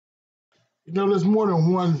You know, there's more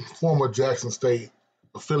than one former Jackson State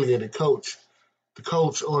affiliated coach. The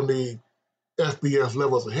coach on the FBS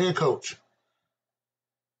level as a head coach.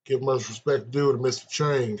 Give much respect due to Mr.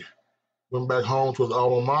 Chang. Went back home to his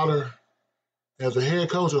alma mater as a head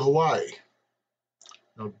coach of Hawaii.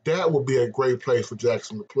 Now, that would be a great place for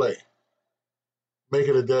Jackson to play. Make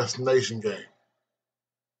it a destination game.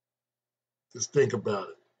 Just think about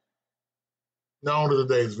it. Now on to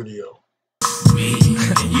today's video. Me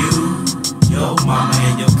and you, your mama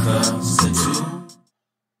and your cousin too.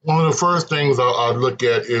 One of the first things I look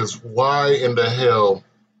at is why in the hell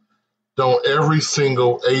don't every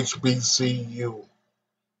single HBCU,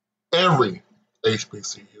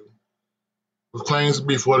 who claims to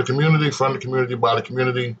be for the community, from the community, by the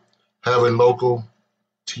community, have a local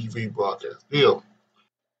TV broadcast deal?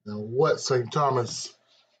 Now, what St. Thomas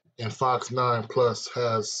and Fox 9 Plus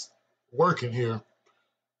has working here,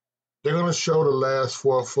 they're going to show the last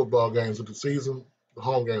 4 football games of the season, the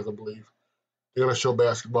home games, I believe. They're going to show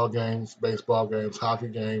basketball games, baseball games, hockey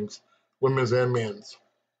games, women's and men's.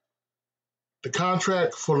 The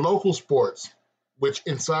contract for local sports, which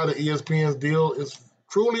inside of ESPN's deal is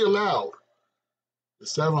truly allowed,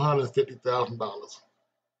 is $750,000.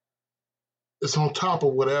 It's on top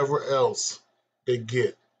of whatever else they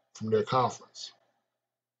get from their conference.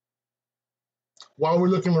 While we're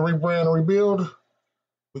looking to rebrand and rebuild,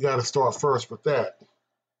 we got to start first with that.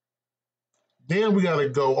 Then we got to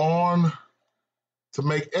go on to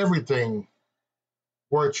make everything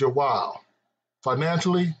worth your while.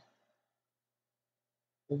 Financially,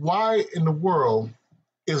 why in the world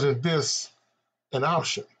isn't this an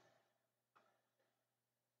option?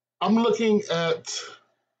 I'm looking at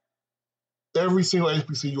every single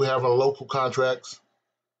HBCU having local contracts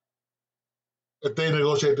that they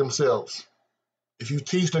negotiate themselves. If you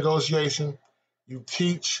teach negotiation, you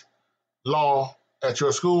teach law at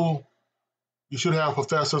your school, you should have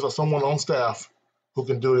professors or someone on staff who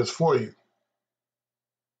can do this for you.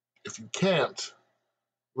 If you can't,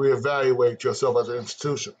 reevaluate yourself as an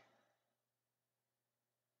institution.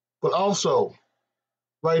 But also,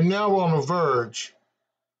 right now we're on the verge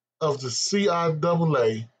of the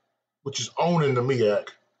CIAA, which is owning the MEAC,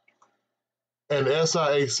 and the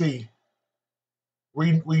SIAC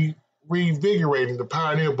revigorating the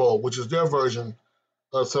Pioneer Bowl, which is their version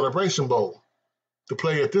of Celebration Bowl, to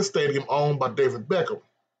play at this stadium owned by David Beckham,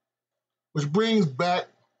 which brings back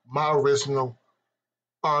my original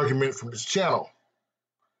argument from this channel.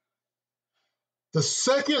 The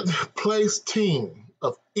second place team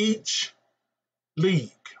of each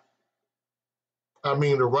league, I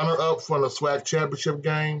mean the runner-up from the SWAC championship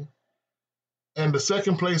game, and the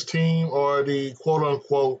second place team, or the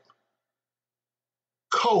quote-unquote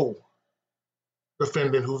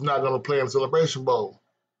co-defendant who's not going to play in the Celebration Bowl,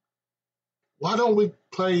 why don't we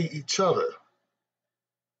play each other?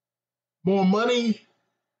 More money,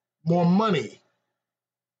 more money.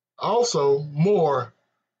 Also, more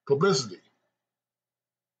publicity.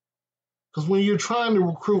 Because when you're trying to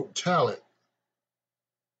recruit talent,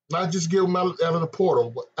 not just get them out of the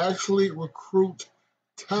portal, but actually recruit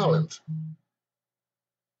talent,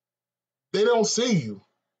 they don't see you.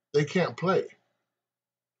 They can't play.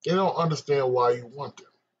 They don't understand why you want them.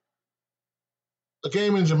 A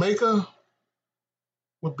game in Jamaica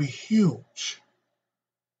would be huge.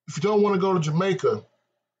 If you don't want to go to Jamaica,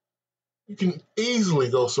 you can easily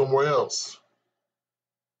go somewhere else.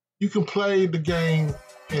 You can play the game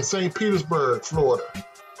in St. Petersburg, Florida.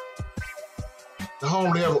 The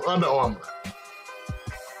home they have Under Armour.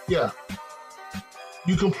 Yeah.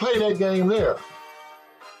 You can play that game there.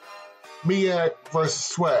 MEAC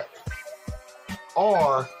versus SWAC.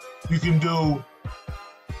 Or you can do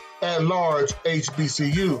at-large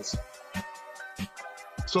HBCUs.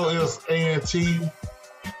 So if A&T,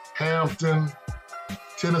 Hampton,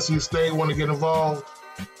 Tennessee State want to get involved,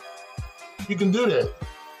 you can do that.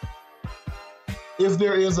 If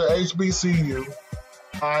there is a HBCU,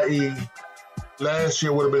 i.e. last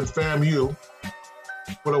year would have been FAMU,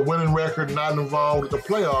 with a winning record not involved in the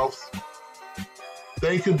playoffs,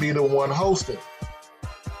 they could be the one hosting.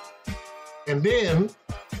 And then,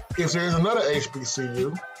 if there's another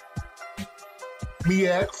HBCU,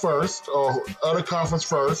 MEAC first, or other conference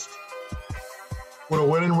first, with a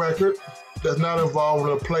winning record that's not involved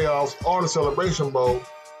in the playoffs or the Celebration Bowl,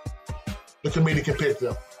 the committee can pick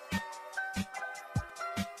them.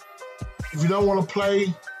 If you don't want to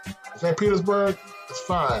play St. Petersburg, it's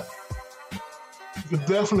fine. You can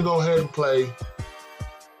definitely go ahead and play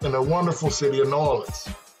in the wonderful city of New Orleans.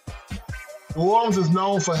 New Orleans is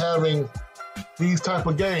known for having these type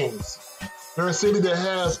of games. They're a city that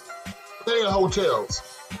has plenty of hotels.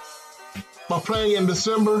 By playing in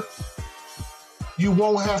December, you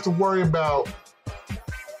won't have to worry about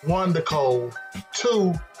one, the cold,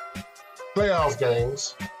 two, playoff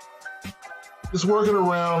games, just working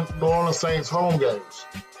around New Orleans Saints home games.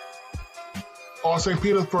 Or St.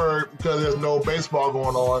 Petersburg, because there's no baseball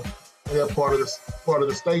going on in that part of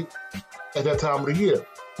the state at that time of the year.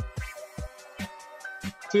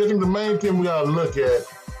 So I think the main thing we gotta look at,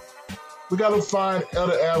 we gotta find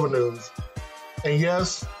other avenues. And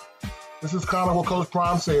yes, this is kind of what Coach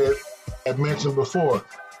Prime said and mentioned before.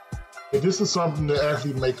 But this is something that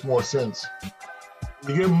actually makes more sense.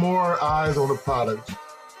 You get more eyes on the product.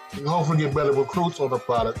 You can hopefully get better recruits on the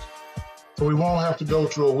product. So we won't have to go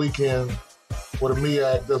through a weekend where the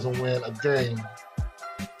MEAC doesn't win a game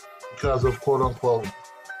because of quote unquote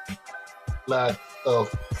lack of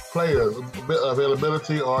players,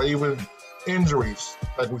 availability, or even injuries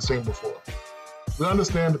like we've seen before. We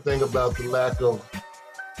understand the thing about the lack of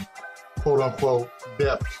quote unquote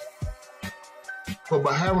depth. But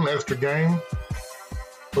by having an extra game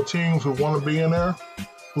for teams who want to be in there,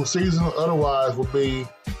 whose season otherwise would be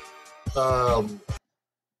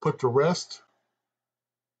put to rest,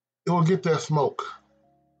 it will get that smoke.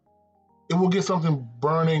 It will get something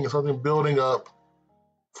burning and something building up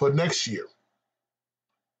for next year.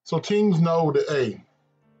 So teams know that, hey,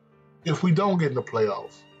 if we don't get in the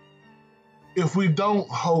playoffs, if we don't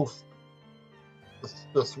host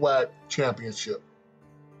the SWAC championship,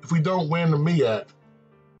 if we don't win the MEAC,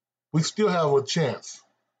 we still have a chance.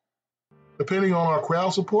 Depending on our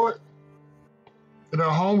crowd support in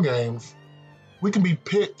our home games, we can be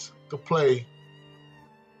picked to play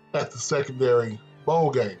at the secondary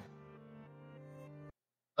bowl game.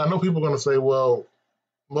 I know people are going to say, well,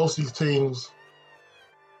 most of these teams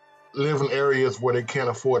live in areas where they can't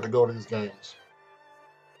afford to go to these games.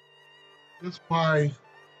 That's why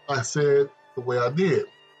I said the way I did.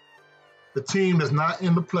 The team that's not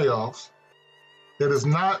in the playoffs, that does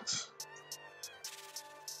not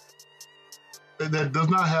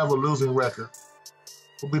have a losing record,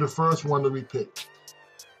 will be the first one to be picked.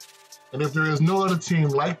 And if there is no other team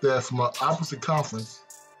like that from an opposite conference,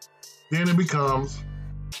 then it becomes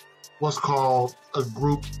what's called a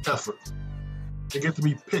group effort. They get to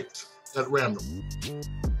be picked at random.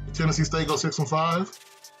 If Tennessee State goes 6-5,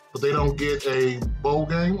 but they don't get a bowl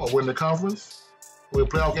game or win the conference, win a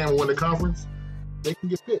playoff game or win the conference, they can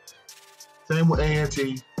get picked. Same with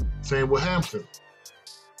A&T, same with Hampton,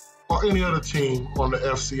 or any other team on the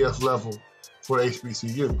FCS level for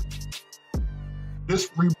HBCU. This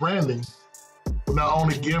rebranding will not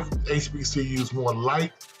only give HBCUs more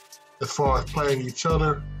light as far as playing each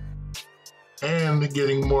other and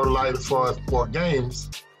getting more light as far as more games,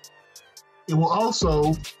 it will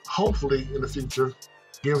also, hopefully in the future,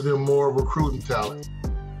 give them more recruiting talent,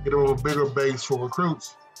 get them a bigger base for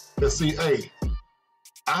recruits that see, hey,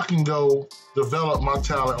 I can go develop my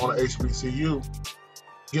talent on an HBCU,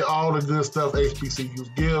 get all the good stuff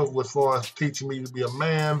HBCUs give as far as teaching me to be a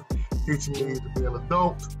man, teaching me to be an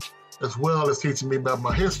adult, as well as teaching me about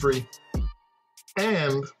my history,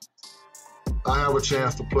 and I have a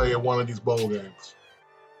chance to play at one of these bowl games.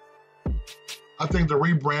 I think the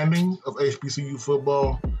rebranding of HBCU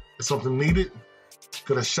football is something needed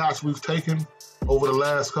because the shots we've taken over the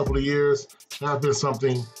last couple of years have been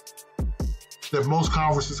something that most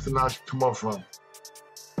conferences cannot come up from.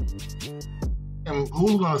 And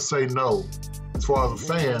who's going to say no, as far as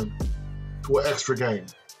a fan, to an extra game?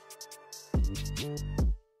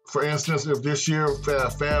 For instance, if this year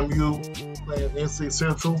FAMU playing NC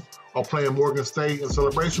Central or playing Morgan State in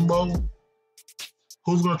Celebration Bowl,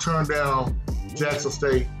 who's going to turn down Jackson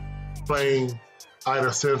State playing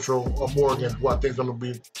either Central or Morgan, who I think is going to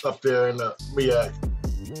be up there in the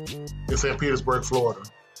MEAC in St. Petersburg, Florida?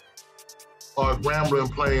 Or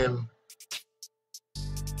Grambling playing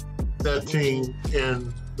that team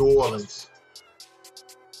in New Orleans?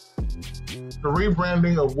 The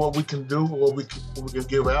rebranding of what we can do, what we can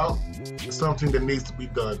give out, is something that needs to be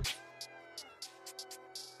done.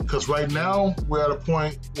 Because right now, we're at a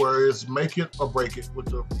point where it's make it or break it with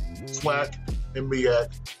the SWAC and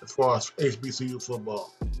MEAC as far as HBCU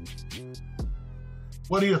football.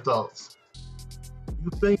 What are your thoughts?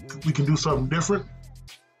 You think we can do something different,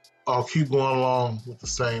 or keep going along with the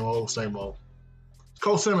same old, same old?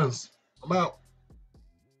 Coach Simmons, I'm out.